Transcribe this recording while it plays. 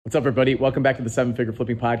What's up, everybody? Welcome back to the Seven Figure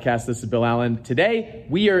Flipping Podcast. This is Bill Allen. Today,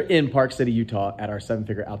 we are in Park City, Utah at our Seven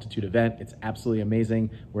Figure Altitude event. It's absolutely amazing.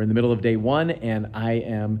 We're in the middle of day one, and I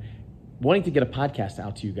am wanting to get a podcast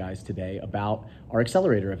out to you guys today about our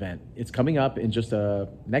Accelerator event. It's coming up in just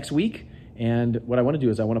next week, and what I want to do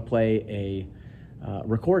is I want to play a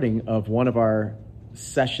recording of one of our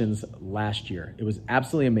sessions last year. It was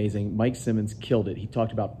absolutely amazing. Mike Simmons killed it. He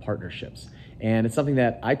talked about partnerships. And it's something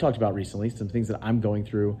that I talked about recently, some things that I'm going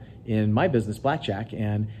through in my business, Blackjack.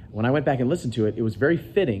 And when I went back and listened to it, it was very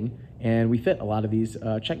fitting, and we fit a lot of these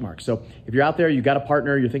check marks. So if you're out there, you got a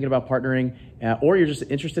partner, you're thinking about partnering, or you're just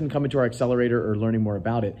interested in coming to our accelerator or learning more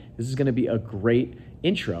about it, this is going to be a great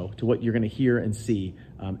intro to what you're going to hear and see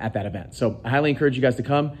at that event. So I highly encourage you guys to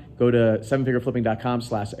come. Go to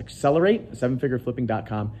sevenfigureflipping.com/accelerate,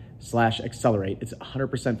 sevenfigureflipping.com/accelerate. It's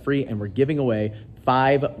 100% free, and we're giving away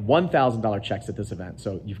 5 $1,000 checks at this event.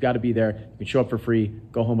 So you've got to be there. You can show up for free,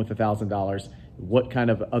 go home with $1,000. What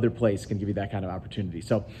kind of other place can give you that kind of opportunity?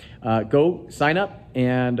 So go sign up,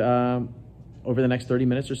 and over the next 30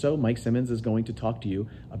 minutes or so, Mike Simmons is going to talk to you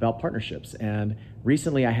about partnerships. And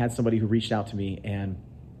recently I had somebody who reached out to me and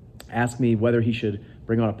asked me whether he should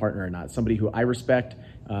bring on a partner or not, somebody who I respect,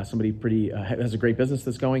 somebody pretty has a great business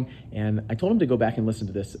that's going. And I told him to go back and listen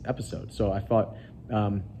to this episode. So I thought,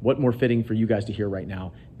 what more fitting for you guys to hear right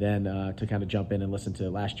now than to kind of jump in and listen to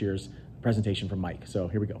last year's presentation from Mike. So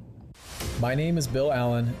here we go. My name is Bill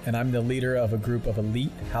Allen, and I'm the leader of a group of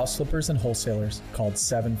elite house flippers and wholesalers called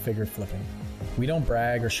Seven Figure Flipping. We don't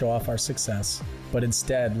brag or show off our success, but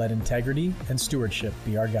instead let integrity and stewardship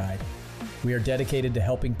be our guide. We are dedicated to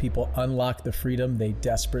helping people unlock the freedom they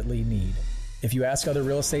desperately need. If you ask other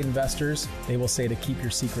real estate investors, they will say to keep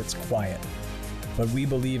your secrets quiet. But we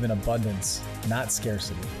believe in abundance, not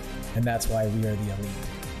scarcity, and that's why we are the elite.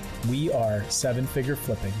 We are Seven Figure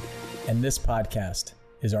Flipping, and this podcast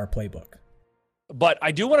is our playbook. But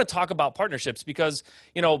I do want to talk about partnerships because,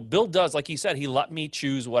 Bill does, like he said, he let me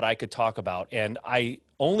choose what I could talk about. And I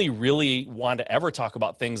only really want to ever talk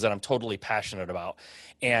about things that I'm totally passionate about.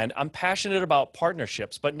 And I'm passionate about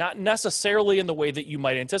partnerships, but not necessarily in the way that you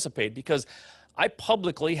might anticipate, because I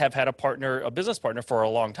publicly have had a business partner for a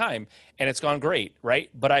long time, and it's gone great,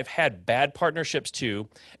 right? But I've had bad partnerships too,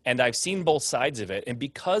 and I've seen both sides of it. And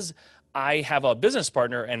because I have a business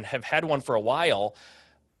partner and have had one for a while,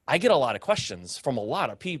 I get a lot of questions from a lot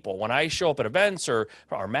of people. When I show up at events or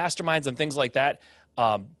our masterminds and things like that,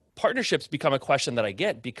 partnerships become a question that I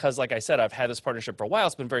get because, like I said, I've had this partnership for a while.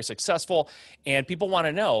 It's been very successful, and people want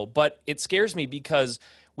to know. But it scares me because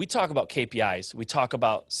we talk about KPIs, we talk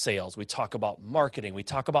about sales, we talk about marketing, we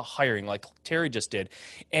talk about hiring like Terry just did.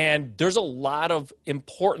 And there's a lot of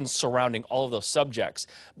importance surrounding all of those subjects.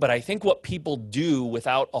 But I think what people do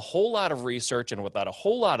without a whole lot of research and without a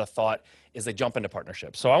whole lot of thought is they jump into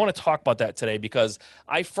partnerships. So I want to talk about that today because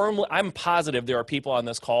I'm positive there are people on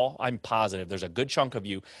this call, I'm positive there's a good chunk of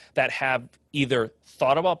you that have either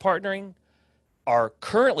thought about partnering, are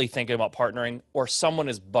currently thinking about partnering, or someone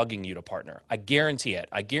is bugging you to partner. I guarantee it.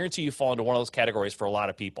 I guarantee you fall into one of those categories for a lot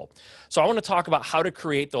of people. So I want to talk about how to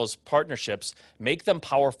create those partnerships, make them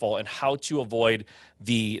powerful, and how to avoid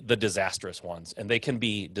the disastrous ones. And they can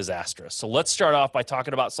be disastrous. So let's start off by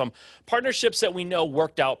talking about some partnerships that we know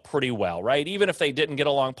worked out pretty well, right? Even if they didn't get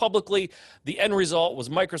along publicly, the end result was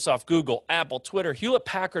Microsoft, Google, Apple, Twitter,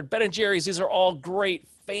 Hewlett-Packard, Ben & Jerry's. These are all great,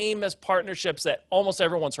 famous partnerships that almost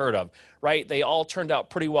everyone's heard of, right? They all turned out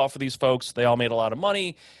pretty well for these folks. They all made a lot of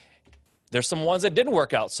money. There's some ones that didn't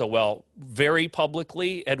work out so well. Very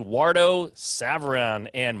publicly, Eduardo Saverin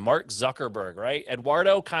and Mark Zuckerberg, right?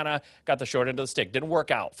 Eduardo kind of got the short end of the stick. Didn't work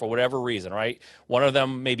out for whatever reason, right? One of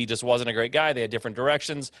them maybe just wasn't a great guy. They had different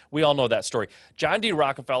directions. We all know that story. John D.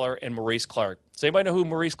 Rockefeller and Maurice Clark. Does anybody know who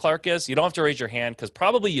Maurice Clark is? You don't have to raise your hand because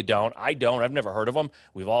probably you don't. I don't. I've never heard of him.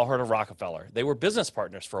 We've all heard of Rockefeller. They were business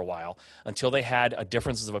partners for a while until they had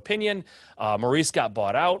differences of opinion. Maurice got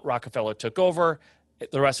bought out. Rockefeller took over.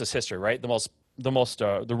 The rest is history, right?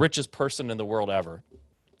 The richest person in the world ever.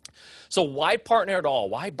 So why partner at all?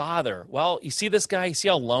 Why bother? Well, you see this guy, you see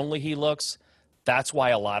how lonely he looks? That's why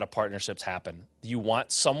a lot of partnerships happen. You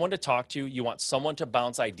want someone to talk to, you want someone to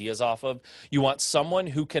bounce ideas off of, you want someone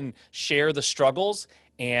who can share the struggles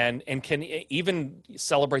and can even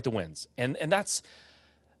celebrate the wins. And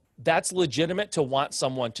that's legitimate to want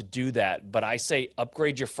someone to do that. But I say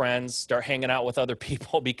upgrade your friends, start hanging out with other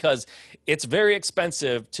people, because it's very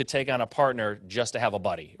expensive to take on a partner just to have a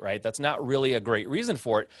buddy, right? That's not really a great reason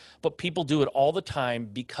for it, but people do it all the time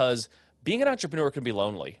because being an entrepreneur can be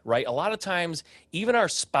lonely, right? A lot of times, even our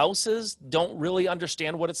spouses don't really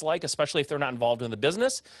understand what it's like, especially if they're not involved in the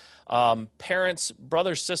business. Parents,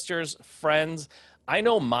 brothers, sisters, friends. I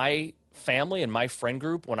know my family and my friend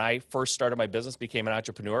group, when I first started my business, became an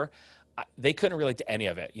entrepreneur, they couldn't relate to any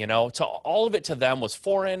of it, to all of it to them was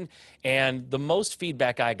foreign. And the most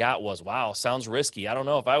feedback I got was, wow, sounds risky. I don't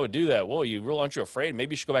know if I would do that. Whoa, aren't you afraid?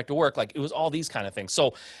 Maybe you should go back to work. Like, it was all these kind of things.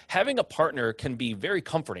 So having a partner can be very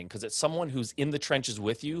comforting because it's someone who's in the trenches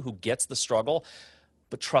with you, who gets the struggle.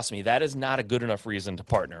 But trust me, that is not a good enough reason to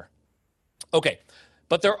partner. Okay.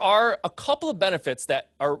 But there are a couple of benefits that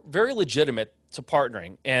are very legitimate to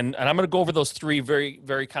partnering. And I'm going to go over those three very,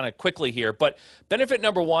 very kind of quickly here. But benefit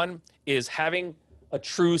number one is having a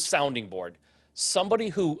true sounding board, somebody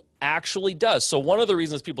who actually does. So one of the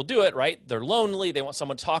reasons people do it, right? They're lonely. They want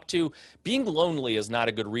someone to talk to. Being lonely is not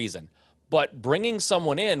a good reason. But bringing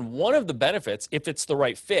someone in, one of the benefits, if it's the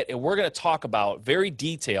right fit, and we're going to talk about very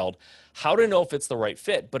detailed how to know if it's the right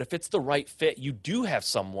fit. But if it's the right fit, you do have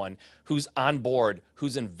someone who's on board,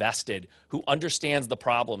 who's invested, who understands the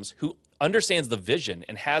problems, who understands the vision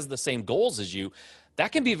and has the same goals as you.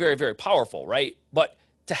 That can be very, very powerful, right? But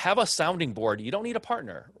to have a sounding board, you don't need a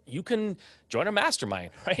partner. You can join a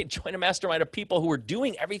mastermind, right? Join a mastermind of people who are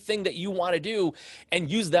doing everything that you want to do and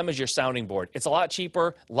use them as your sounding board. It's a lot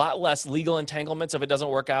cheaper, a lot less legal entanglements if it doesn't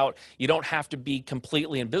work out. You don't have to be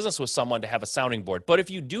completely in business with someone to have a sounding board. But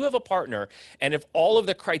if you do have a partner, and if all of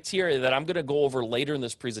the criteria that I'm going to go over later in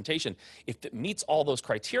this presentation, if it meets all those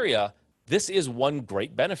criteria, this is one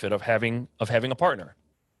great benefit of having a partner.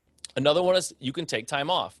 Another one is you can take time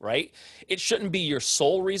off, right? It shouldn't be your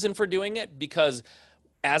sole reason for doing it, because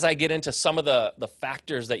as I get into some of the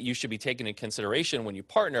factors that you should be taking into consideration when you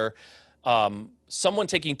partner, someone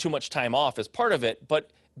taking too much time off is part of it.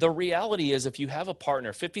 But the reality is, if you have a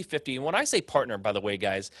partner 50-50, and when I say partner, by the way,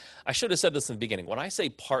 guys, I should have said this in the beginning. When I say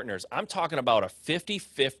partners, I'm talking about a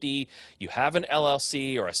 50-50. You have an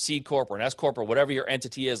LLC or a C Corp or an S Corp or whatever your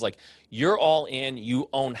entity is. Like, you're all in, you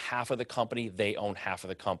own half of the company, they own half of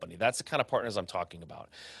the company. That's the kind of partners I'm talking about.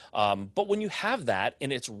 But when you have that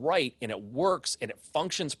and it's right and it works and it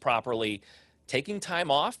functions properly, taking time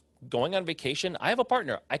off, going on vacation, I have a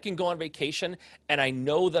partner. I can go on vacation and I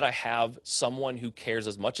know that I have someone who cares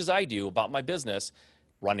as much as I do about my business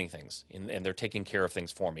running things, and they're taking care of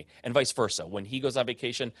things for me, and vice versa. When he goes on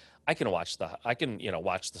vacation, I can watch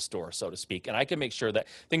the store, so to speak, and I can make sure that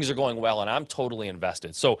things are going well and I'm totally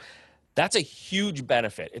invested. So that's a huge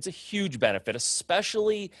benefit. It's a huge benefit,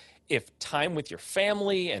 especially if time with your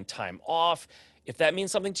family and time off, if that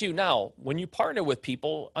means something to you. Now, when you partner with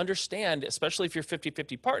people, understand, especially if you're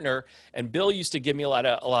 50-50 partner, and Bill used to give me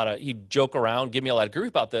he'd joke around, give me a lot of grief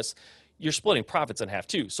about this, you're splitting profits in half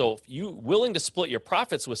too. So if you're willing to split your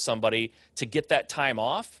profits with somebody to get that time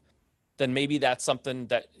off, then maybe that's something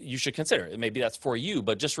that you should consider. Maybe that's for you,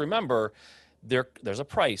 but just remember, there's a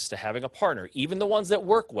price to having a partner. Even the ones that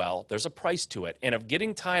work well, there's a price to it. And of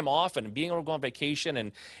getting time off and being able to go on vacation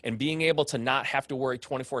and being able to not have to worry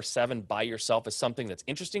 24/7 by yourself is something that's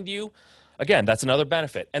interesting to you, again, that's another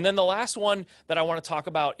benefit. And then the last one that I want to talk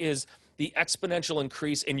about is the exponential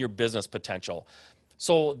increase in your business potential.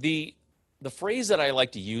 So the phrase that I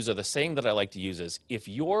like to use, or the saying that I like to use, is if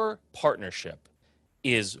your partnership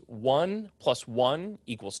is 1 + 1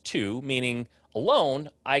 = 2, meaning alone,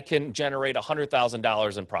 I can generate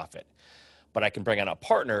 $100,000 in profit, but I can bring on a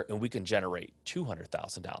partner and we can generate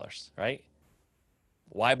 $200,000, right?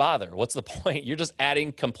 Why bother? What's the point? You're just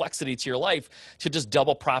adding complexity to your life to just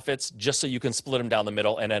double profits just so you can split them down the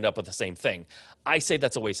middle and end up with the same thing. I say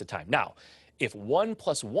that's a waste of time. Now, if 1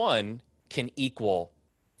 + 1 can equal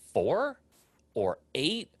 4 or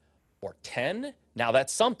 8 or 10, now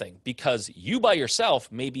that's something, because you by yourself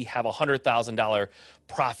maybe have a $100,000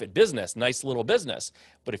 profit business, nice little business.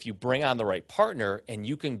 But if you bring on the right partner and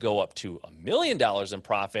you can go up to $1 million in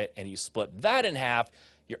profit and you split that in half,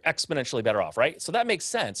 you're exponentially better off, right? So that makes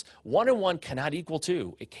sense. 1 and 1 cannot equal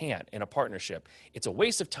 2. It can't in a partnership. It's a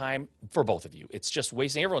waste of time for both of you. It's just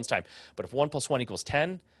wasting everyone's time. But if 1 + 1 =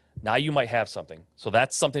 10, now you might have something. So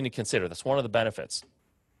that's something to consider. That's one of the benefits.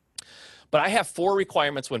 But I have 4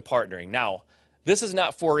 requirements when partnering. Now, this is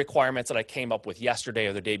not 4 requirements that I came up with yesterday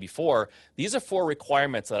or the day before. These are 4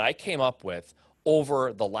 requirements that I came up with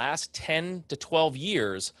over the last 10 to 12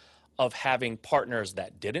 years of having partners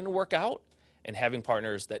that didn't work out and having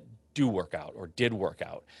partners that do work out or did work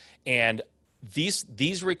out. And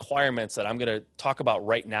these requirements that I'm going to talk about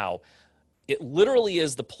right now, it literally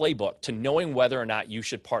is the playbook to knowing whether or not you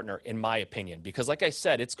should partner, in my opinion. Because like I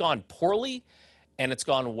said, it's gone poorly and it's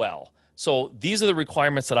gone well. So these are the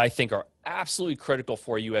requirements that I think are absolutely critical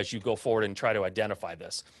for you as you go forward and try to identify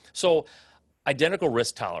this. So identical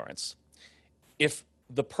risk tolerance. If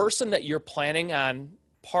the person that you're planning on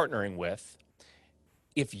partnering with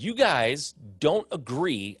if you guys don't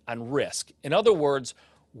agree on risk, in other words,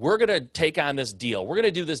 we're going to take on this deal. We're going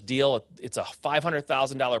to do this deal. It's a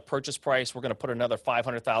 $500,000 purchase price. We're going to put another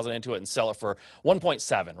 $500,000 into it and sell it for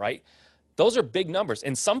 1.7, right? Those are big numbers.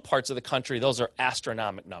 In some parts of the country, those are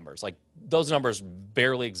astronomical numbers. Like those numbers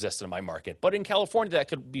barely exist in my market. But in California, that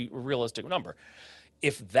could be a realistic number.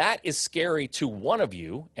 If that is scary to one of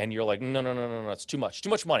you and you're like, no, it's too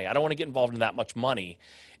much money. I don't want to get involved in that much money.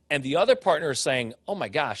 And the other partner is saying, oh my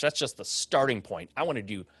gosh, that's just the starting point. I want to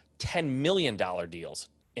do $10 million deals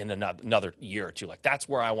in another year or two. Like that's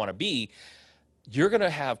where I want to be. You're going to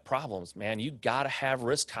have problems, man. You got to have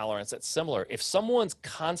risk tolerance that's similar. If someone's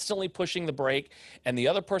constantly pushing the brake and the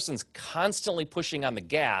other person's constantly pushing on the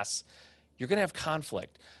gas, you're going to have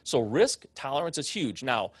conflict. So risk tolerance is huge.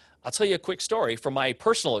 Now, I'll tell you a quick story from my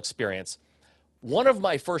personal experience. One of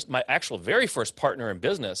my actual very first partner in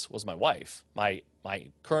business was my wife, my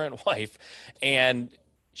current wife, and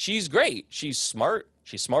she's great. She's smart.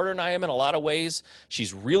 She's smarter than I am in a lot of ways.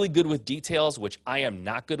 She's really good with details, which I am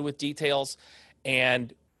not good with details.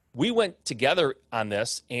 And we went together on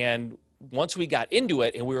this, and once we got into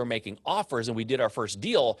it and we were making offers and we did our first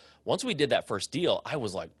deal, once we did that first deal, I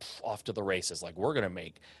was like off to the races. Like, we're going to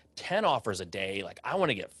make 10 offers a day. Like, I want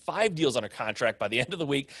to get 5 deals under contract by the end of the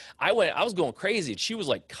week. I was going crazy. She was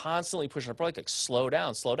like constantly pushing her brake, like, slow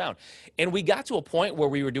down. And we got to a point where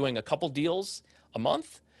we were doing a couple deals a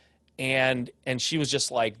month. And she was just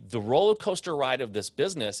like, the roller coaster ride of this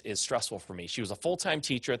business is stressful for me. She was a full-time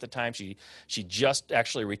teacher at the time. She just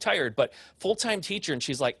actually retired, but full-time teacher. And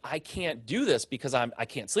she's like, I can't do this because I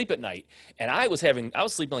can't sleep at night. And I was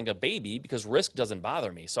sleeping like a baby because risk doesn't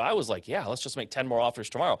bother me. So I was like, yeah, let's just make 10 more offers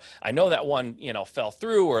tomorrow. I know that one, fell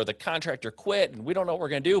through or the contractor quit and we don't know what we're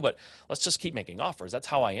going to do, but let's just keep making offers. That's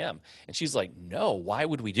how I am. And she's like, no, why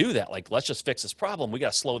would we do that? Like, let's just fix this problem. We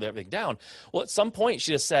got to slow everything down. Well, at some point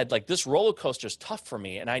she just said, like, this roller coaster is tough for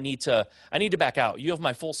me and I need to back out. You have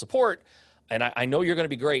my full support and I know you're going to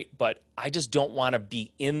be great, but I just don't want to be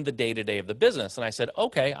in the day-to-day of the business. And I said,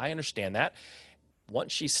 okay, I understand that.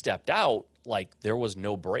 Once she stepped out, like, there was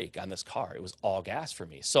no brake on this car. It was all gas for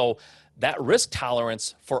me. So that risk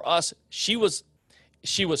tolerance for us, she was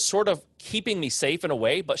sort of keeping me safe in a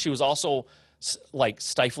way, but she was also like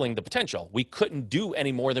stifling the potential. We couldn't do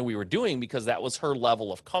any more than we were doing because that was her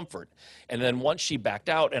level of comfort. And then once she backed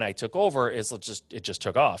out and I took over, it just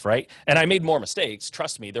took off, right? And I made more mistakes.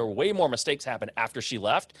 Trust me, there were way more mistakes happen after she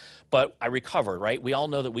left, but I recovered, right? We all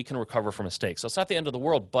know that we can recover from mistakes. So it's not the end of the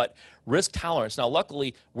world, but risk tolerance. Now,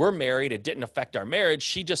 luckily, we're married. It didn't affect our marriage.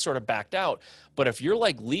 She just sort of backed out. But if you're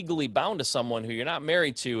like legally bound to someone who you're not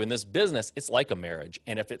married to in this business, it's like a marriage.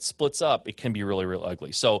 And if it splits up, it can be really, really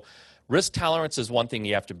ugly. So risk tolerance is one thing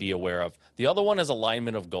you have to be aware of. The other one is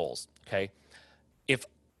alignment of goals, okay? If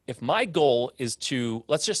my goal is to,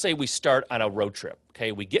 let's just say we start on a road trip,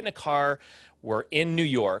 okay? We get in a car, we're in New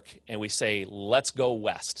York, and we say, let's go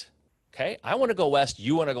west, okay? I want to go west,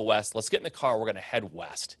 you want to go west, let's get in the car, we're going to head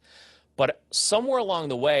west. But somewhere along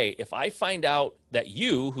the way, if I find out that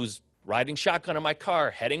you, who's riding shotgun in my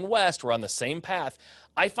car, heading west, we're on the same path,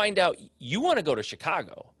 I find out you want to go to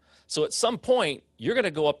Chicago. So at some point, you're going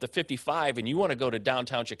to go up to 55 and you want to go to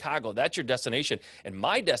downtown Chicago. That's your destination. And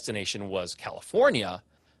my destination was California.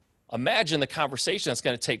 Imagine the conversation that's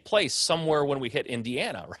going to take place somewhere when we hit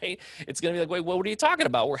Indiana, right? It's going to be like, wait, what are you talking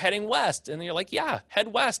about? We're heading west. And you're like, yeah, head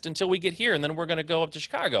west until we get here. And then we're going to go up to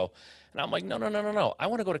Chicago. And I'm like, no. I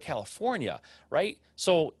want to go to California, right?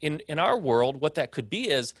 So in our world, what that could be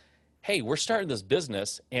is, hey, we're starting this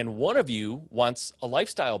business and one of you wants a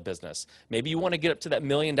lifestyle business. Maybe you want to get up to that $1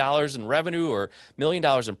 million in revenue or $1 million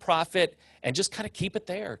in profit and just kind of keep it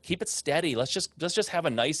there. Keep it steady. Let's just have a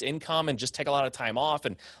nice income and just take a lot of time off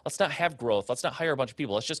and let's not have growth. Let's not hire a bunch of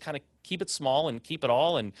people. Let's just kind of keep it small and keep it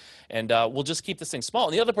all and we'll just keep this thing small.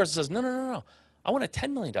 And the other person says, no. I want a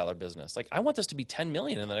 $10 million business. Like, I want this to be 10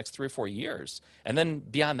 million in the next 3 or 4 years. And then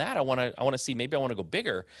beyond that, I want to see, maybe I want to go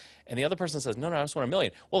bigger. And the other person says, no, I just want $1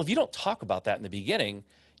 million. Well, if you don't talk about that in the beginning,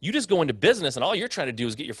 you just go into business and all you're trying to do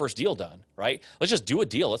is get your first deal done, right? Let's just do a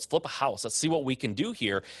deal. Let's flip a house. Let's see what we can do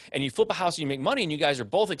here. And you flip a house and you make money and you guys are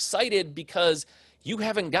both excited because you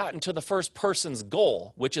haven't gotten to the first person's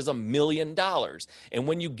goal, which is $1 million. And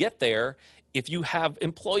when you get there, if you have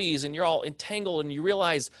employees and you're all entangled and you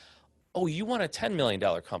realize, oh, you want a $10 million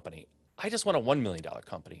company. I just want a $1 million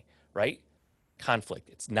company, right? Conflict.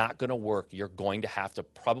 It's not going to work. You're going to have to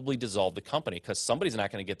probably dissolve the company because somebody's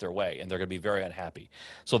not going to get their way and they're going to be very unhappy.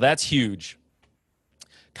 So that's huge.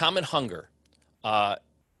 Common hunger.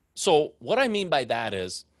 So what I mean by that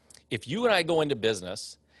is if you and I go into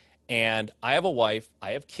business and I have a wife,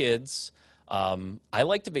 I have kids, I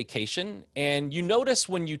like to vacation, and you notice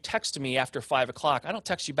when you text me after 5 o'clock, I don't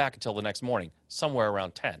text you back until the next morning, somewhere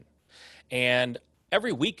around 10. And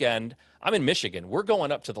every weekend, I'm in Michigan. We're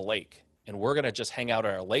going up to the lake, and we're going to just hang out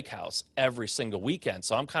at our lake house every single weekend.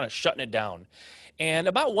 So I'm kind of shutting it down. And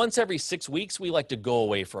about once every 6 weeks, we like to go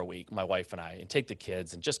away for a week, my wife and I, and take the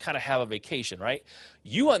kids and just kind of have a vacation, right?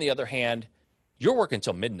 You, on the other hand, you're working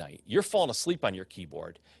till midnight. You're falling asleep on your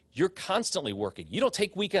keyboard. You're constantly working. You don't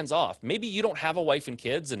take weekends off. Maybe you don't have a wife and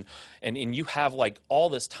kids and you have like all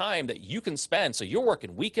this time that you can spend. So you're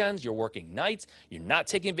working weekends, you're working nights, you're not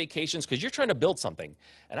taking vacations because you're trying to build something.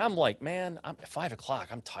 And I'm like, man, I'm at 5 o'clock.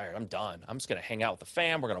 I'm tired. I'm done. I'm just going to hang out with the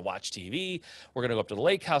fam. We're going to watch TV. We're going to go up to the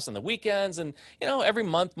lake house on the weekends. And, every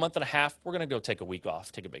month and a half, we're going to go take a week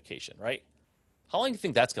off, take a vacation, right? How long do you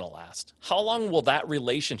think that's going to last? How long will that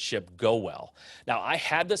relationship go well? Now, I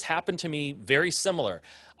had this happen to me very similar.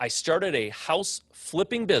 I started a house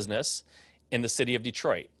flipping business in the city of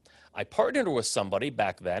Detroit. I partnered with somebody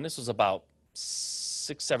back then. This was about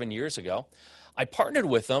 6-7 years ago. I partnered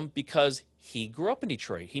with him because he grew up in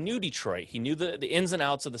Detroit. He knew Detroit. He knew the ins and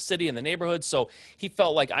outs of the city and the neighborhood. So he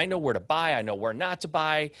felt like, I know where to buy. I know where not to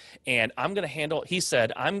buy. And he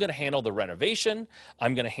said, I'm going to handle the renovation.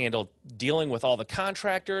 I'm going to handle dealing with all the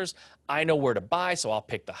contractors. I know where to buy, so I'll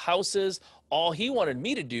pick the houses. All he wanted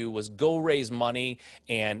me to do was go raise money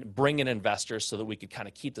and bring in investors so that we could kind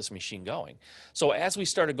of keep this machine going. So as we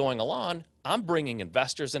started going along, I'm bringing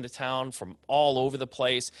investors into town from all over the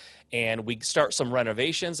place, and we start some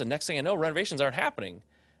renovations, and next thing I know, renovations aren't happening.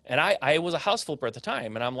 And I was a house flipper at the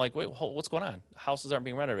time, and I'm like, wait, what's going on? Houses aren't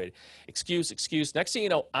being renovated. Excuse. Next thing you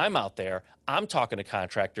know, I'm out there. I'm talking to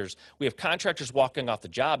contractors. We have contractors walking off the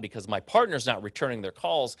job because my partner's not returning their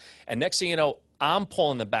calls. And next thing you know, I'm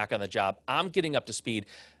pulling them back on the job. I'm getting up to speed.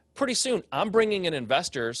 Pretty soon, I'm bringing in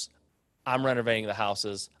investors. I'm renovating the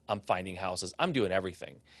houses. I'm finding houses. I'm doing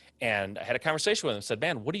everything. And I had a conversation with him and said,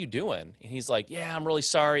 man, what are you doing? And he's like, yeah, I'm really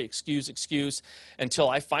sorry. Excuse. Until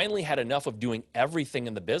I finally had enough of doing everything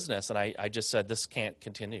in the business. And I just said, this can't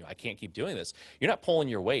continue. I can't keep doing this. You're not pulling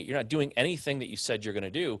your weight. You're not doing anything that you said you're going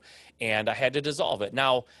to do. And I had to dissolve it.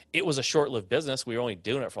 Now, it was a short-lived business. We were only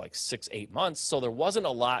doing it for like 6-8 months. So there wasn't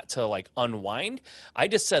a lot to like unwind. I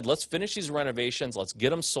just said, let's finish these renovations. Let's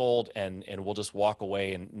get them sold and we'll just walk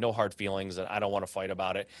away and no hard feelings. And I don't want to fight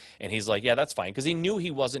about it. And he's like, yeah, that's fine. Because he knew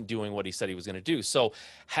he wasn't doing what he said he was going to do. So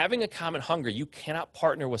having a common hunger, you cannot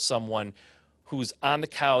partner with someone who's on the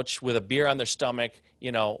couch with a beer on their stomach,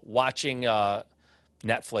 watching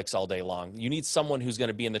Netflix all day long. You need someone who's going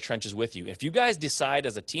to be in the trenches with you. If you guys decide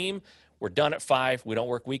as a team, we're done at 5, we don't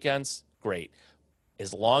work weekends, great.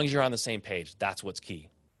 As long as you're on the same page, that's what's key.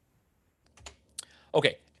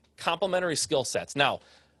 Okay, complementary skill sets. Now,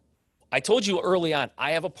 I told you early on,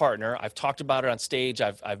 I have a partner. I've talked about it on stage.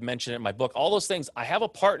 I've mentioned it in my book, all those things. I have a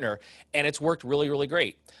partner, and it's worked really, really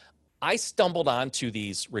great. I stumbled onto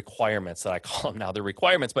these requirements that I call them now. They're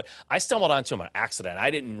requirements, but I stumbled onto them on accident.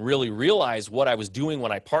 I didn't really realize what I was doing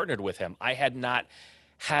when I partnered with him. I had not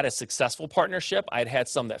had a successful partnership. I'd had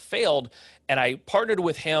some that failed, and I partnered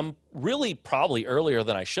with him really probably earlier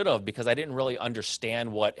than I should have because I didn't really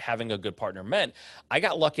understand what having a good partner meant. I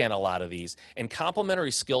got lucky on a lot of these, and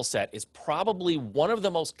complementary skill set is probably one of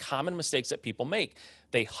the most common mistakes that people make.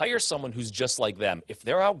 They hire someone who's just like them. If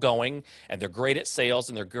they're outgoing and they're great at sales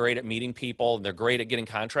and they're great at meeting people and they're great at getting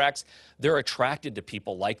contracts, they're attracted to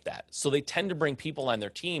people like that. So they tend to bring people on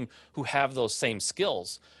their team who have those same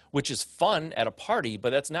skills, which is fun at a party, but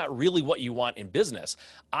that's not really what you want in business.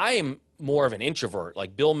 I'm more of an introvert.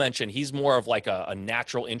 Like Bill mentioned, he's more of like a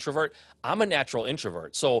natural introvert. I'm a natural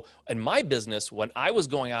introvert. So in my business, when I was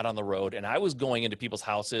going out on the road and I was going into people's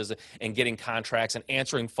houses and getting contracts and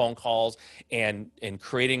answering phone calls and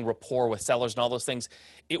creating rapport with sellers and all those things,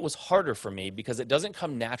 it was harder for me because it doesn't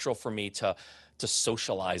come natural for me to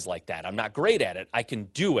socialize like that. I'm not great at it. I can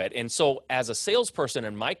do it. And so as a salesperson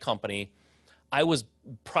in my company, I was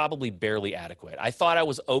probably barely adequate. I thought I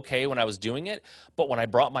was okay when I was doing it, but when I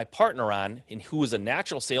brought my partner on, and who was a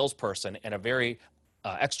natural salesperson and a very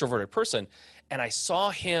extroverted person, and I saw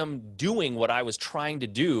him doing what I was trying to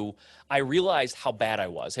do, I realized how bad I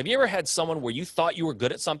was. Have you ever had someone where you thought you were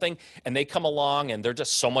good at something and they come along and they're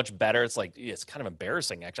just so much better? It's like, it's kind of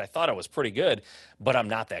embarrassing, actually. I thought I was pretty good, but I'm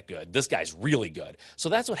not that good. This guy's really good. So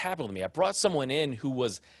that's what happened with me. I brought someone in who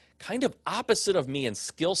was kind of opposite of me in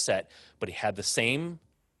skill set, but he had the same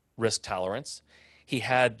risk tolerance. He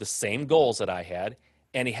had the same goals that I had,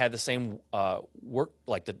 and he had the same work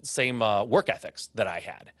ethics that I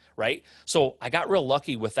had, right? So I got real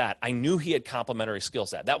lucky with that. I knew he had complementary skill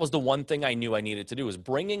set. That was the one thing I knew I needed to do, was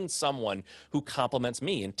bringing someone who complements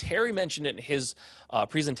me. And Terry mentioned it in his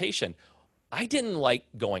presentation. I didn't like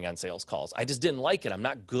going on sales calls. I just didn't like it. I'm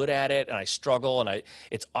not good at it, and I struggle, and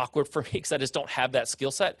it's awkward for me because I just don't have that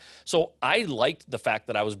skill set. So I liked the fact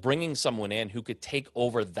that I was bringing someone in who could take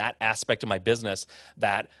over that aspect of my business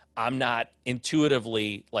that I'm not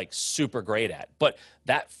intuitively like super great at. But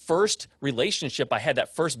that first relationship I had,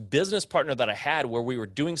 that first business partner that I had where we were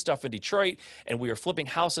doing stuff in Detroit and we were flipping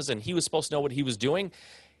houses and he was supposed to know what he was doing,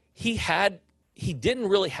 he didn't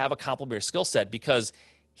really have a complementary skill set because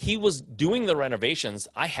he was doing the renovations.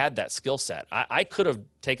 I had that skill set. I could have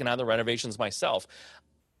taken on the renovations myself.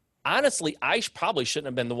 Honestly, I probably shouldn't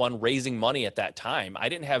have been the one raising money at that time. I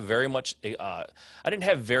didn't have very much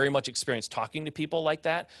experience talking to people like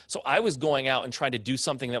that. So I was going out and trying to do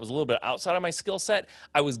something that was a little bit outside of my skill set.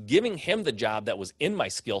 I was giving him the job that was in my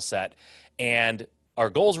skill set, and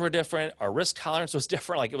our goals were different. Our risk tolerance was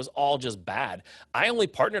different. Like, it was all just bad. I only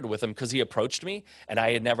partnered with him because he approached me, and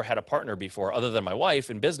I had never had a partner before other than my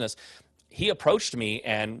wife in business. He approached me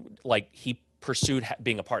and he pursued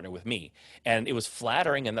being a partner with me, and it was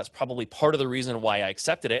flattering. And that's probably part of the reason why I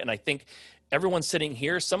accepted it. And I think everyone sitting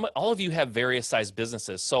here, all of you have various sized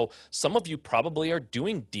businesses. So some of you probably are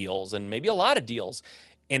doing deals, and maybe a lot of deals.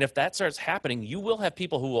 And if that starts happening, you will have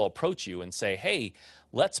people who will approach you and say, hey,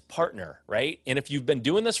 let's partner, right? And if you've been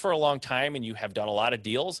doing this for a long time and you have done a lot of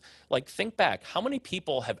deals, like, think back, how many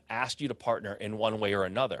people have asked you to partner in one way or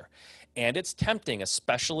another? And it's tempting,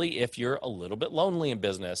 especially if you're a little bit lonely in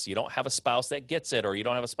business. You don't have a spouse that gets it, or you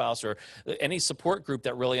don't have a spouse or any support group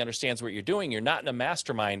that really understands what you're doing. You're not in a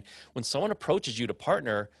mastermind. When someone approaches you to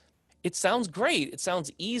partner, it sounds great. It sounds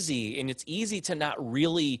easy, and it's easy to not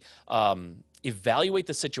really evaluate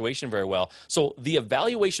the situation very well. So the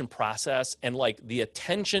evaluation process and the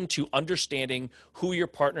attention to understanding who you're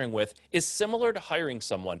partnering with is similar to hiring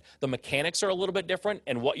someone. The mechanics are a little bit different,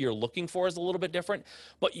 and what you're looking for is a little bit different,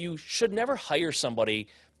 but you should never hire somebody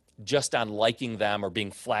just on liking them or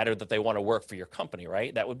being flattered that they want to work for your company,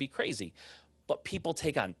 right? That would be crazy. But people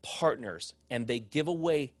take on partners and they give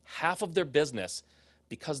away half of their business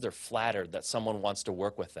because they're flattered that someone wants to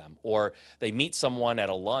work with them, or they meet someone at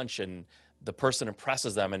a lunch and the person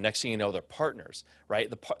impresses them, and next thing you know, they're partners,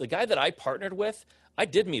 right? The guy that I partnered with, I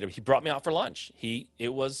did meet him. He brought me out for lunch.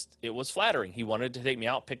 It was flattering. He wanted to take me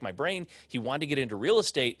out, pick my brain. He wanted to get into real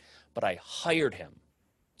estate, but I hired him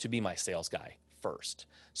to be my sales guy first.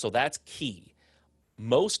 So that's key.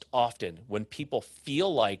 Most often when people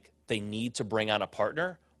feel like they need to bring on a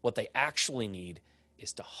partner, what they actually need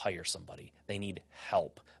is to hire somebody. They need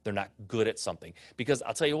help. They're not good at something. Because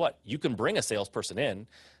I'll tell you what, you can bring a salesperson in,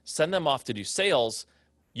 send them off to do sales.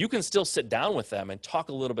 You can still sit down with them and talk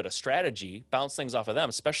a little bit of strategy, bounce things off of them,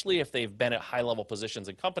 especially if they've been at high level positions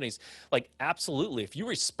in companies. Absolutely, if you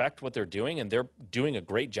respect what they're doing and they're doing a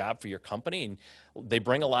great job for your company and they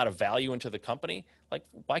bring a lot of value into the company,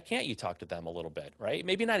 why can't you talk to them a little bit, right?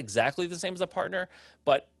 Maybe not exactly the same as a partner,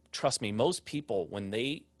 but trust me, most people, when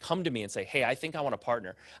they come to me and say, hey, I think I want to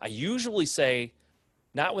partner, I usually say,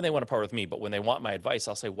 not when they want to partner with me, but when they want my advice,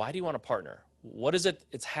 I'll say, why do you want to partner? What is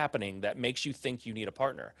it's happening that makes you think you need a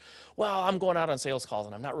partner? Well, I'm going out on sales calls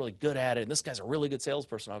and I'm not really good at it, and this guy's a really good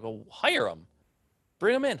salesperson. I'll go, hire him.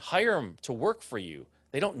 Bring them in. Hire them to work for you.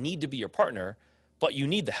 They don't need to be your partner, but you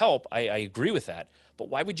need the help. I agree with that. But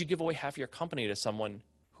why would you give away half of your company to someone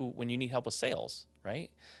when you need help with sales, right?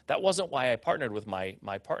 That wasn't why I partnered with my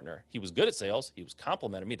partner. He was good at sales. He was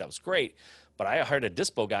complimenting me. That was great. But I hired a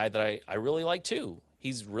dispo guy that I really like too.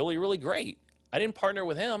 He's really, really great. I didn't partner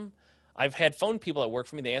with him. I've had phone people that work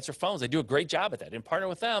for me. They answer phones. They do a great job at that. I didn't partner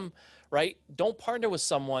with them, right? Don't partner with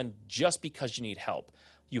someone just because you need help.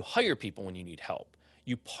 You hire people when you need help.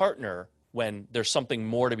 You partner when there's something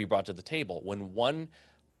more to be brought to the table. When 1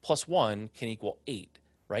 + 1 can equal 8.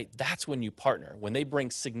 Right? That's when you partner, when they bring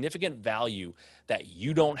significant value that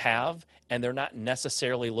you don't have and they're not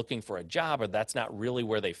necessarily looking for a job, or that's not really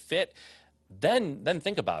where they fit, then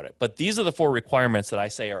think about it. But these are the 4 requirements that I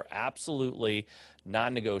say are absolutely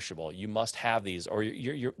non-negotiable. You must have these, or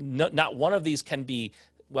you're not one of these can be,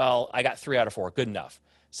 well, I got 3 out of 4, good enough.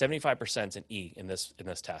 75% is an E in this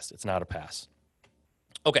test. It's not a pass.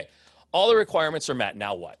 Okay, all the requirements are met.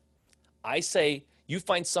 Now what? I say you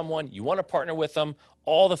find someone, you want to partner with them,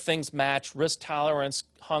 all the things match, risk tolerance,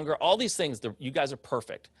 hunger, all these things, you guys are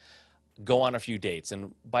perfect. Go on a few dates.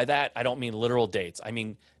 And by that, I don't mean literal dates. I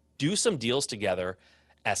mean, do some deals together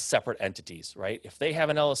as separate entities, right? If they have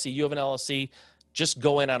an LLC, you have an LLC, just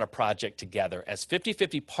go in on a project together as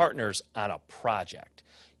 50-50 partners on a project.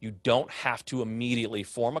 You don't have to immediately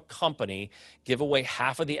form a company, give away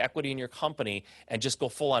half of the equity in your company, and just go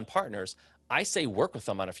full on partners. I say work with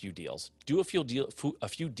them on a few deals. Do a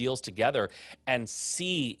few deals together and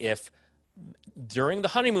see if during the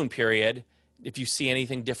honeymoon period if you see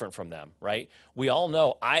anything different from them, right? We all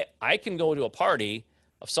know I can go to a party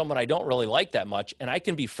of someone I don't really like that much, and I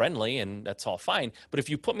can be friendly, and that's all fine. But if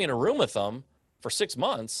you put me in a room with them for 6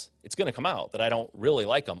 months, it's going to come out that I don't really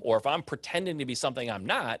like them. Or if I'm pretending to be something I'm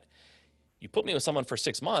not, you put me with someone for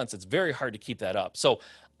 6 months, it's very hard to keep that up. So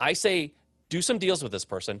I say, do some deals with this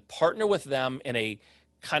person, partner with them in a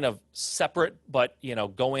kind of separate, but, you know,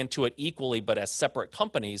 go into it equally, but as separate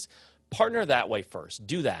companies. Partner that way first.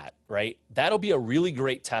 Do that, right? That'll be a really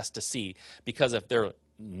great test to see, because if they're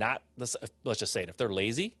not, let's just say it, if they're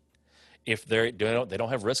lazy, if they don't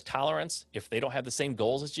have risk tolerance, if they don't have the same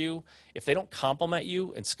goals as you, if they don't complement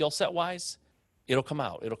you and skill set wise, it'll come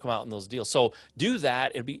out. It'll come out in those deals. So do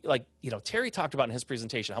that. It'd be like, you know, Terry talked about in his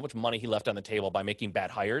presentation how much money he left on the table by making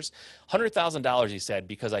bad hires. $100,000, he said,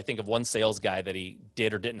 because I think of one sales guy that he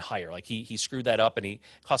did or didn't hire. Like he screwed that up and he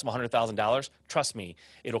cost him $100,000. Trust me,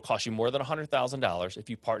 it'll cost you more than $100,000 if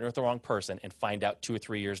you partner with the wrong person and find out 2 or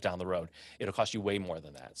 3 years down the road. It'll cost you way more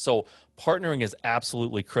than that. So partnering is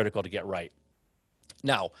absolutely critical to get right.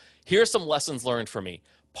 Now, here's some lessons learned for me.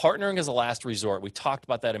 Partnering is a last resort. We talked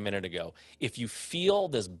about that a minute ago. If you feel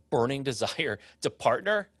this burning desire to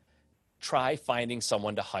partner, try finding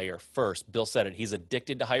someone to hire first. Bill said it. He's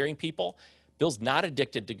addicted to hiring people. Bill's not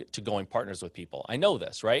addicted to going partners with people. I know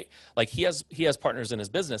this, right? Like he has partners in his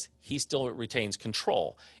business. He still retains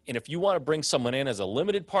control. And if you want to bring someone in as a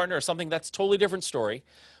limited partner or something, that's a totally different story.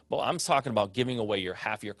 But I'm talking about giving away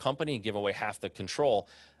half your company and give away half the control.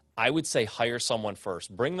 I would say hire someone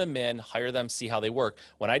first. Bring them in, hire them, see how they work.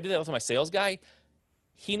 When I did that with my sales guy,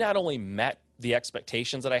 he not only met the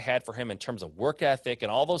expectations that I had for him in terms of work ethic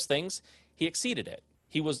and all those things, he exceeded it.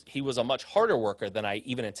 He was a much harder worker than I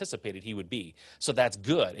even anticipated he would be. So that's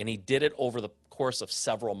good. And he did it over the course of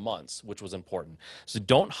several months, which was important. So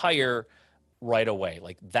don't hire right away.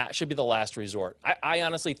 Like that should be the last resort. I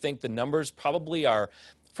honestly think the numbers probably are,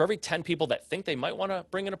 for every 10 people that think they might want to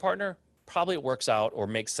bring in a partner, probably it works out or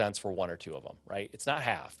makes sense for 1 or 2 of them, right? It's not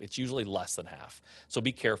half. It's usually less than half. So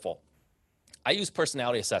be careful. I use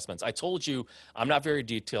personality assessments. I told you I'm not very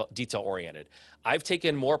detail oriented. I've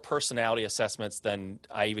taken more personality assessments than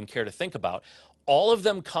I even care to think about. All of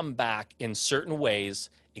them come back in certain ways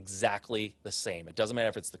exactly the same. It doesn't matter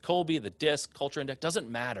if it's the Kolbe, the DISC, Culture Index, doesn't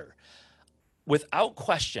matter. Without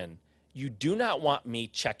question, you do not want me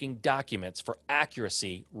checking documents for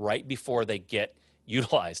accuracy right before they get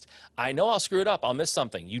utilized. I know I'll screw it up. I'll miss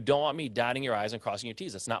something. You don't want me dotting your I's and crossing your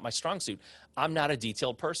T's. That's not my strong suit. I'm not a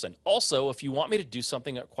detailed person. Also, if you want me to do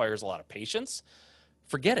something that requires a lot of patience,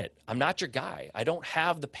 forget it. I'm not your guy. I don't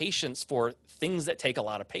have the patience for things that take a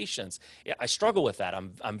lot of patience. I struggle with that.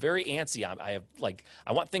 I'm very antsy.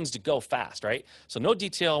 I want things to go fast, right? So no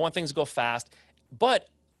detail. I want things to go fast. But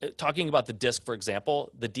talking about the DISC, for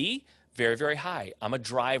example, the D, very, very high. I'm a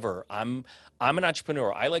driver. I'm an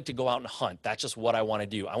entrepreneur. I like to go out and hunt. That's just what I want to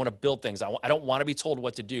do. I want to build things. I don't want to be told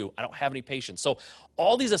what to do. I don't have any patience. So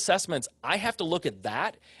all these assessments, I have to look at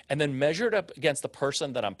that and then measure it up against the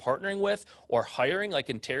person that I'm partnering with or hiring. Like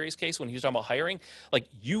in Terry's case, when he was talking about hiring, like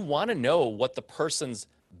you want to know what the person's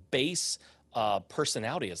base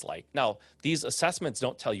personality is like. Now, these assessments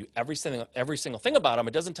don't tell you every single thing about them.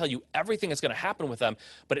 It doesn't tell you everything that's going to happen with them,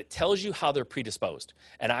 but it tells you how they're predisposed.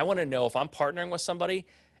 And I want to know if I'm partnering with somebody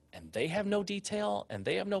and they have no detail and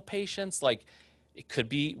they have no patience, like it could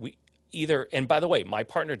be either, and by the way, my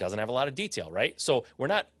partner doesn't have a lot of detail, right? So we're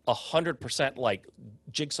not 100% like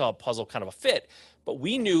jigsaw puzzle kind of a fit, but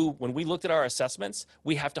we knew when we looked at our assessments,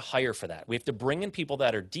 we have to hire for that. We have to bring in people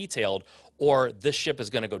that are detailed or this ship is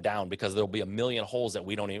going to go down because there'll be a million holes that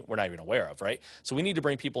we're not even aware of, right? So we need to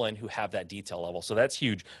bring people in who have that detail level. So that's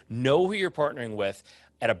huge. Know who you're partnering with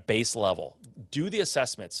at a base level. Do the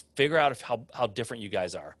assessments. Figure out how different you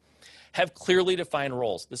guys are. Have clearly defined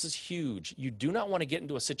roles. This is huge. You do not want to get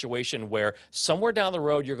into a situation where somewhere down the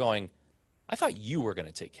road you're going, I thought you were going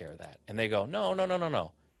to take care of that. And they go,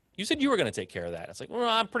 no. You said you were going to take care of that. It's like, well,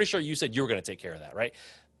 I'm pretty sure you said you were going to take care of that, right?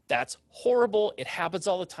 That's horrible. It happens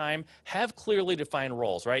all the time. Have clearly defined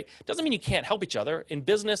roles, right? Doesn't mean you can't help each other. In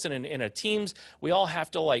business and in a teams, we all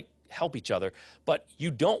have to like help each other. But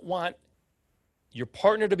you don't want your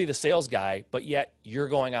partner to be the sales guy, but yet you're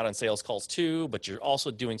going out on sales calls too, but you're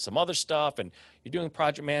also doing some other stuff and you're doing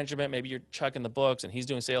project management. Maybe you're checking the books and he's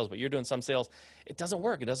doing sales, but you're doing some sales. It doesn't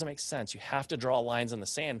work. It doesn't make sense. You have to draw lines in the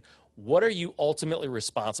sand. What are you ultimately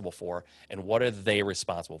responsible for and what are they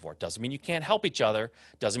responsible for? Doesn't mean you can't help each other.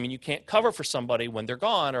 Doesn't mean you can't cover for somebody when they're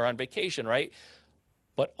gone or on vacation, right?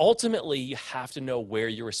 But ultimately, you have to know where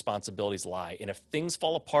your responsibilities lie. And if things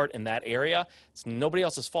fall apart in that area, it's nobody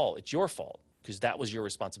else's fault. It's your fault. because that was your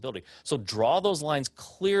responsibility. So draw those lines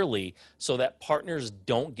clearly so that partners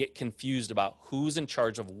don't get confused about who's in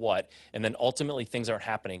charge of what, and then ultimately things aren't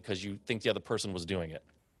happening because you think the other person was doing it.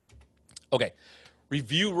 Okay,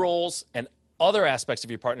 review roles and other aspects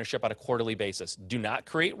of your partnership on a quarterly basis. Do not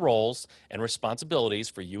create roles and responsibilities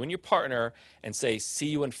for you and your partner and say, see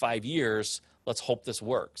you in 5 years, let's hope this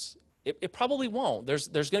works. It probably won't. There's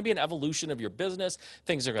going to be an evolution of your business.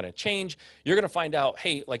 Things are going to change. You're going to find out,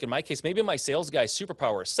 hey, like in my case, maybe my sales guy's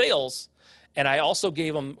superpower is sales, and I also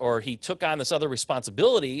gave him, or he took on this other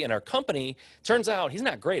responsibility in our company. Turns out he's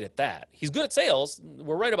not great at that. He's good at sales.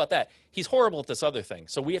 We're right about that. He's horrible at this other thing.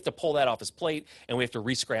 So we have to pull that off his plate, and we have to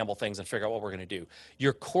re-scramble things and figure out what we're going to do.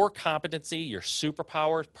 Your core competency, your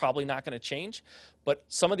superpower is probably not going to change, but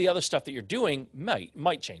some of the other stuff that you're doing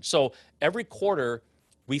might change. So every quarter,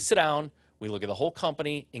 we sit down, we look at the whole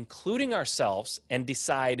company, including ourselves, and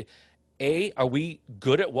decide, A, are we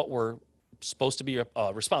good at what we're supposed to be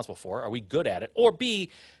responsible for? Are we good at it? Or B,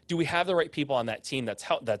 do we have the right people on that team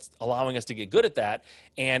that's allowing us to get good at that?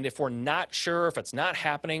 And if we're not sure, if it's not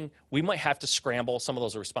happening, we might have to scramble some of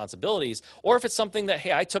those responsibilities. Or if it's something that,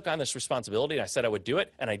 hey, I took on this responsibility and I said I would do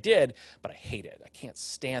it, and I did, but I hate it. I can't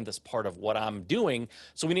stand this part of what I'm doing.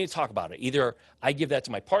 So we need to talk about it. Either I give that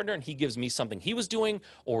to my partner and he gives me something he was doing,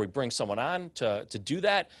 or we bring someone on to do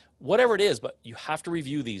that. Whatever it is, but you have to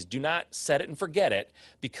review these. Do not set it and forget it,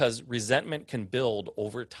 because resentment can build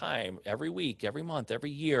over time, every week, every month,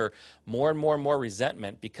 every year, more and more and more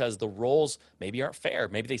resentment, because the roles maybe aren't fair.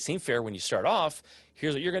 Maybe they seem fair when you start off.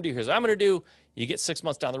 Here's what you're going to do. Here's what I'm going to do. You get 6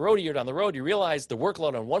 months down the road, a year down the road, you realize the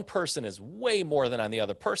workload on one person is way more than on the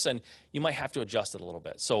other person. You might have to adjust it a little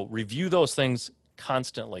bit. So review those things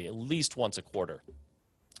constantly, at least once a quarter.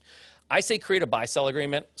 I say create a buy-sell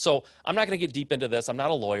agreement. So I'm not going to get deep into this. I'm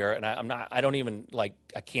not a lawyer, and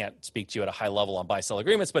I can't speak to you at a high level on buy-sell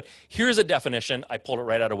agreements, but here's a definition. I pulled it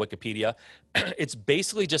right out of Wikipedia. It's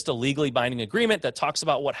basically just a legally binding agreement that talks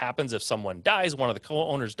about what happens if someone dies, one of the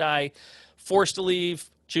co-owners die, forced to leave,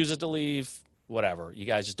 chooses to leave, whatever. You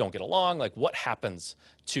guys just don't get along. Like, what happens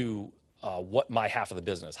to what my half of the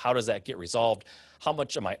business? How does that get resolved? How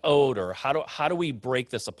much am I owed? Or how do we break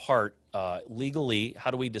this apart legally?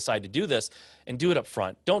 How do we decide to do this? And do it up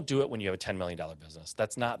front. Don't do it when you have a $10 million business.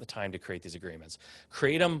 That's not the time to create these agreements.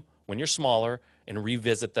 Create them when you're smaller and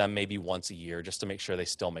revisit them maybe once a year just to make sure they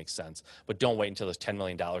still make sense. But don't wait until there's $10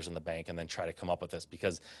 million in the bank and then try to come up with this,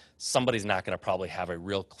 because somebody's not going to probably have a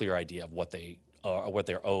real clear idea of what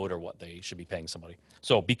they're owed or what they should be paying somebody.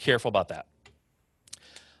 So be careful about that.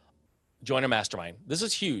 Join a mastermind. This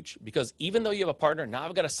is huge, because even though you have a partner, now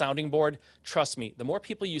I've got a sounding board. Trust me, the more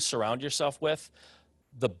people you surround yourself with,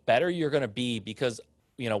 the better you're going to be. Because,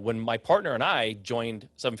 when my partner and I joined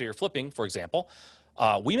Seven Figure Flipping, for example,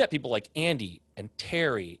 we met people like Andy and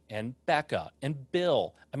Terry and Becca and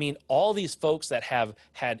Bill. I mean, all these folks that have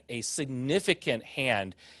had a significant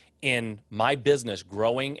hand in my business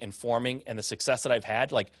growing and forming, and the success that I've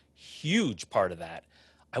had, like, huge part of that.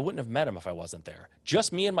 I wouldn't have met him if I wasn't there.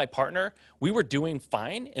 Just me and my partner, we were doing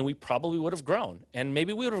fine, and we probably would have grown. And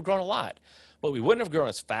maybe we would have grown a lot, but we wouldn't have grown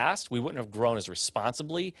as fast. We wouldn't have grown as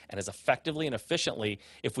responsibly and as effectively and efficiently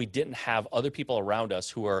if we didn't have other people around us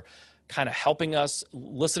who are kind of helping us,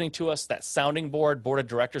 listening to us, that sounding board, board of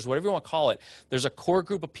directors, whatever you want to call it. There's a core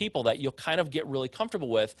group of people that you'll kind of get really comfortable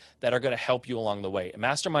with that are going to help you along the way. And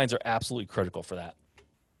masterminds are absolutely critical for that.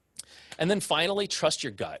 And then finally, trust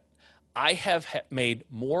your gut. I have made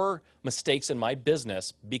more mistakes in my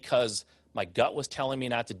business because my gut was telling me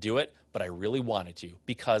not to do it, but I really wanted to,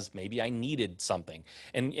 because maybe I needed something.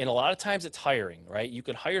 And a lot of times it's hiring, right? You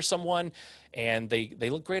can hire someone and they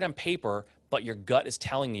look great on paper, but your gut is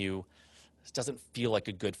telling you, this doesn't feel like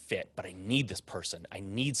a good fit, but I need this person. I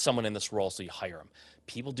need someone in this role, so you hire them.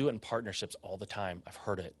 People do it in partnerships all the time. I've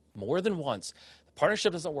heard it more than once. The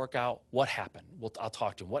partnership doesn't work out. What happened? Well, I'll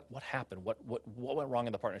talk to them. What happened? What went wrong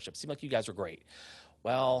in the partnership? It seemed like you guys were great.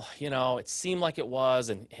 Well, it seemed like it was,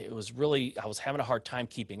 and it was really, I was having a hard time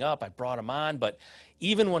keeping up. I brought him on, but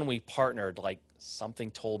even when we partnered, like, something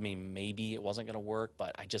told me maybe it wasn't going to work,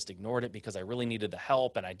 but I just ignored it because I really needed the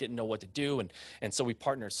help and I didn't know what to do. And so we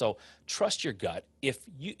partnered. So trust your gut.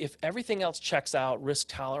 If everything else checks out, risk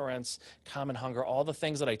tolerance, common hunger, all the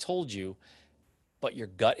things that I told you, but your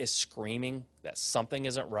gut is screaming that something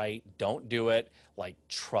isn't right, don't do it, like,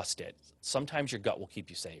 trust it. Sometimes your gut will keep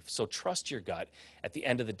you safe. So trust your gut. At the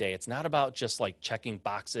end of the day, it's not about just like checking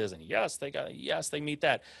boxes and yes, they meet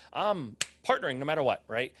that. Partnering no matter what,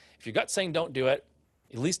 right? If your gut's saying don't do it,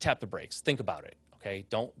 at least tap the brakes. Think about it, okay?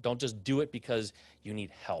 Don't just do it because you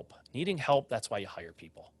need help. Needing help, that's why you hire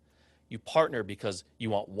people. You partner because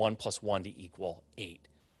you want 1 + 1 to equal 8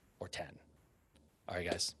 or 10. All right,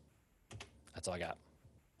 guys. That's all I got.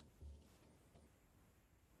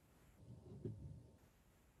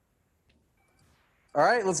 All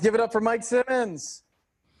right, let's give it up for Mike Simmons.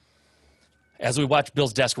 As we watch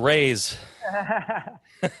Bill's desk raise.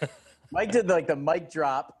 Mike did like the mic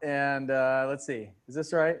drop, and let's see. Is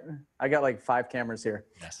this right? I got like 5 cameras here.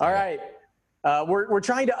 Yes, all right. We're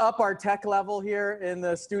trying to up our tech level here in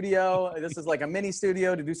the studio. This is like a mini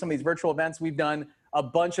studio to do some of these virtual events. We've done a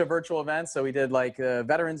bunch of virtual events. So we did like a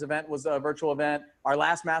veterans event was a virtual event. Our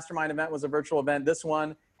last mastermind event was a virtual event. This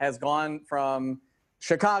one has gone from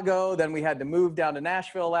Chicago, then we had to move down to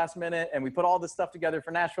Nashville last minute, and we put all this stuff together for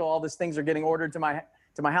Nashville. All these things are getting ordered to my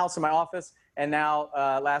house and my office. And now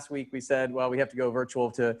last week we said, well, we have to go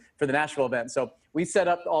virtual for the Nashville event. So we set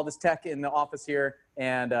up all this tech in the office here,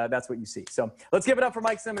 and that's what you see. So let's give it up for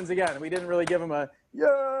Mike Simmons again. We didn't really give him a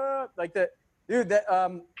yeah like that, dude. That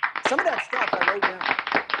some of that stuff I wrote down.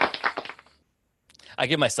 I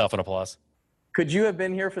give myself an applause. Could you have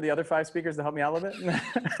been here for the other 5 speakers to help me out a little bit?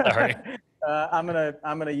 All right. I'm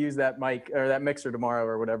gonna use that mic or that mixer tomorrow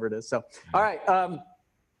or whatever it is. So, all right. A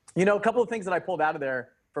couple of things that I pulled out of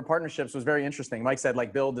there for partnerships was very interesting. Mike said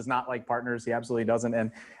like Bill does not like partners. He absolutely doesn't. And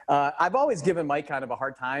I've always given Mike kind of a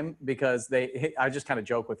hard time because I just kind of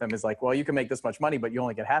joke with him is like, well, you can make this much money, but you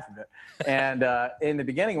only get half of it. And in the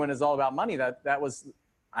beginning, when it's all about money, that was,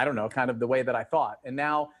 I don't know, kind of the way that I thought. And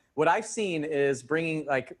now what I've seen is bringing,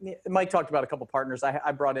 like Mike talked about a couple partners.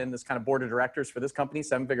 I brought in this kind of board of directors for this company,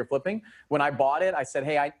 7 Figure Flipping. When I bought it, I said,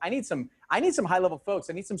 hey, I need some high level folks.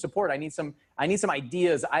 I need some support. I need some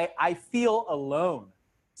ideas. I feel alone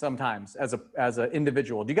sometimes as an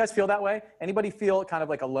individual. Do you guys feel that way? Anybody feel kind of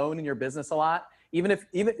like alone in your business a lot? Even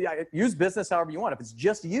use business however you want. If it's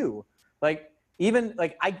just you, even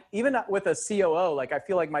with a COO, like I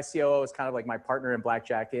feel like my COO is kind of like my partner in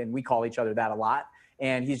blackjack, and we call each other that a lot.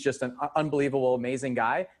 And he's just an unbelievable, amazing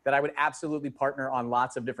guy that I would absolutely partner on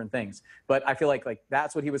lots of different things. But I feel like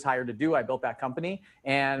that's what he was hired to do. I built that company,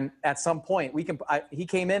 and at some point he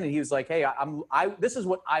came in and he was like, "Hey, this is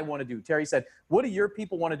what I want to do." Terry said, "What do your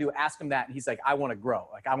people want to do?" Ask him that, and he's like, "I want to grow.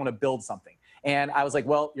 Like I want to build something." And I was like,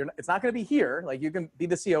 "Well, it's not going to be here. Like you can be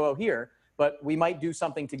the COO here, but we might do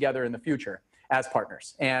something together in the future as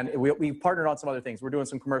partners." And we've partnered on some other things. We're doing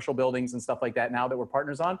some commercial buildings and stuff like that now that we're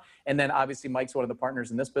partners on. And then obviously Mike's one of the partners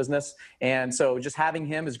in this business. And so just having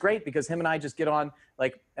him is great because him and I just get on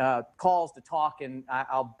calls to talk, and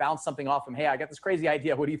I'll bounce something off him. Hey, I got this crazy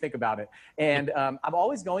idea. What do you think about it? And I'm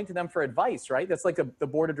always going to them for advice, right? That's like the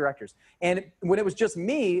board of directors. And when it was just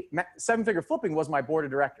me, 7 Figure Flipping was my board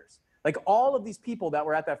of directors. Like all of these people that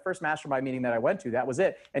were at that first mastermind meeting that I went to, that was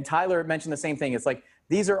it. And Tyler mentioned the same thing. It's like,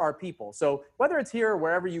 these are our people. So whether it's here or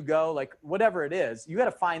wherever you go, like whatever it is, you got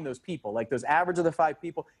to find those people, like those average of the 5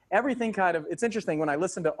 people, everything kind of, it's interesting when I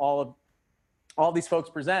listen to all these folks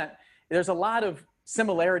present, there's a lot of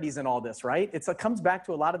similarities in all this, right? It comes back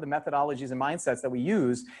to a lot of the methodologies and mindsets that we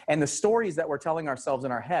use and the stories that we're telling ourselves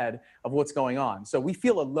in our head of what's going on. So we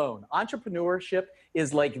feel alone. Entrepreneurship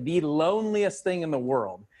is like the loneliest thing in the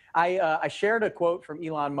world. I shared a quote from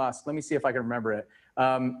Elon Musk. Let me see if I can remember it.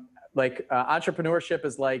 Entrepreneurship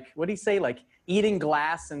is like, what did he say? Like eating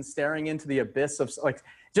glass and staring into the abyss of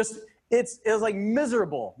it's like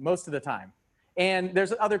miserable most of the time. And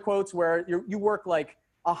there's other quotes where you work like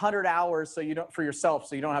 100 hours for yourself,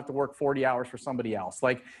 so you don't have to work 40 hours for somebody else.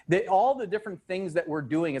 Like all the different things that we're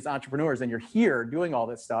doing as entrepreneurs, and you're here doing all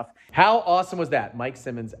this stuff. How awesome was that? Mike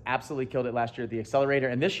Simmons absolutely killed it last year at the Accelerator,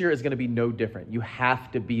 and this year is going to be no different. You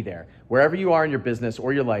have to be there. Wherever you are in your business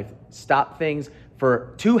or your life, stop things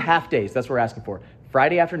for 2 half days. That's what we're asking for.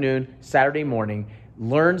 Friday afternoon, Saturday morning.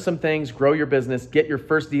 Learn some things, grow your business, get your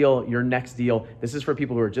first deal, your next deal. This is for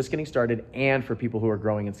people who are just getting started and for people who are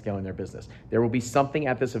growing and scaling their business. There will be something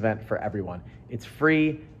at this event for everyone. It's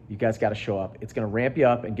free. You guys got to show up. It's going to ramp you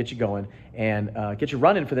up and get you going and get you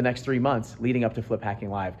running for the next 3 months leading up to Flip Hacking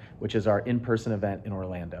Live, which is our in-person event in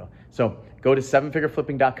Orlando. So go to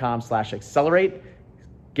 7figureflipping.com/accelerate.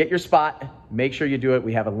 Get your spot. Make sure you do it.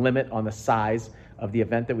 We have a limit on the size of the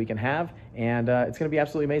event that we can have, and it's going to be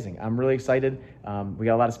absolutely amazing. I'm really excited. We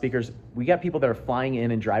got a lot of speakers. We got people that are flying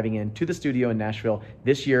in and driving in to the studio in Nashville.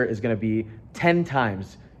 This year is going to be 10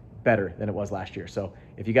 times better than it was last year. So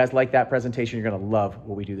if you guys like that presentation, you're going to love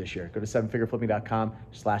what we do this year. Go to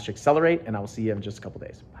 7figureflipping.com/accelerate, and I will see you in just a couple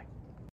days. Bye.